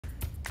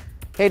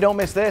Hey, don't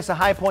miss this. A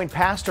High Point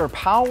pastor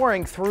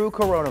powering through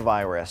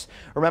coronavirus.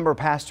 Remember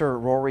Pastor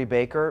Rory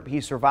Baker?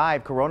 He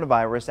survived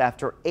coronavirus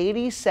after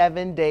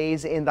 87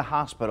 days in the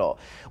hospital.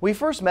 We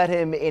first met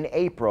him in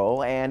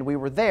April, and we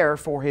were there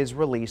for his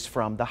release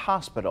from the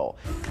hospital.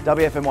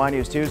 WFMY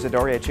News 2's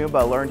Adoria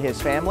Chumba learned his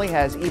family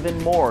has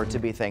even more to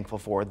be thankful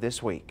for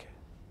this week.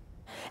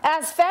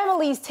 As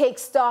families take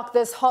stock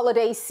this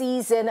holiday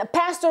season,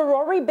 Pastor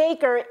Rory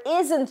Baker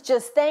isn't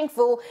just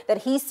thankful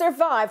that he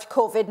survived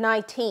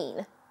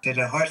COVID-19. That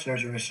heart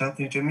surgery was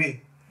something to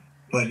me,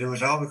 but it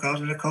was all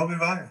because of the COVID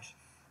virus.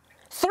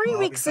 3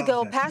 weeks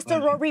ago, Pastor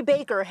Rory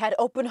Baker had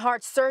open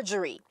heart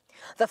surgery.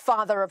 The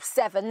father of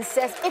 7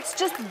 says it's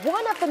just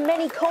one of the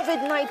many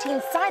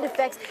COVID-19 side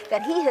effects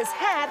that he has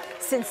had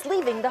since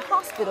leaving the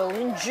hospital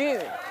in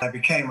June. I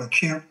became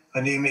acute,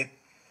 anemic.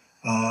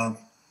 I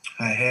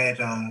had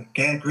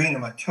gangrene in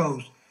my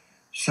toes.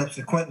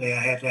 Subsequently, I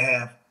had to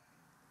have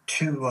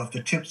 2 of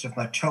the tips of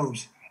my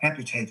toes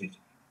amputated.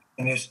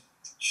 And there's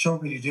so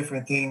many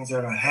different things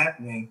that are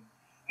happening,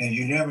 and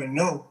you never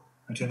know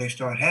until they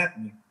start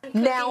happening.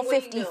 Now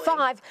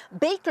 55,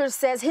 Baker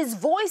says his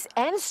voice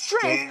and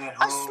strength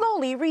are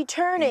slowly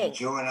returning.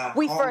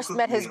 We first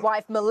met his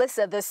wife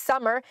Melissa this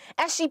summer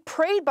as she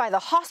prayed by the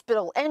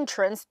hospital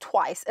entrance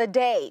twice a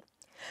day.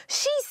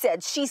 She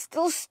said she's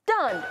still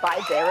stunned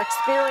by their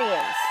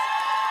experience.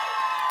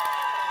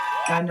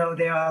 I know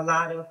there are a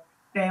lot of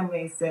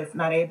families that's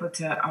not able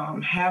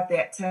to have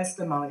that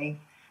testimony,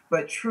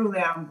 but truly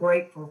I'm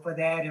grateful for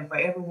that and for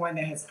everyone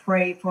that has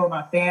prayed for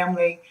my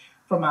family,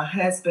 for my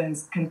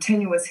husband's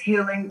continuous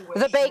healing.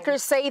 The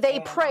Bakers say they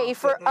pray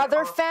for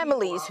other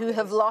families who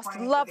have lost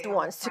loved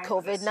ones to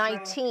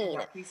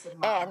COVID-19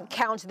 and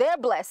count their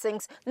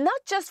blessings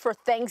not just for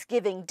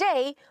Thanksgiving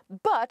Day,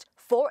 but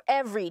for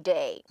every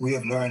day. We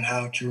have learned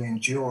how to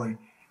enjoy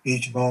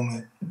each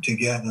moment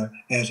together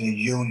as a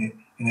unit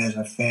and as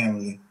a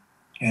family.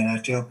 And I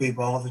tell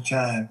people all the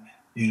time,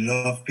 you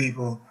love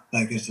people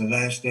like it's the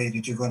last day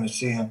that you're going to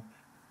see them,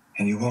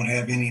 and you won't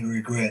have any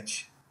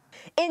regrets.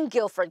 In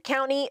Guilford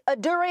County,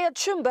 Adoria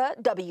Chumba,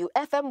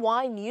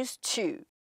 WFMY News 2.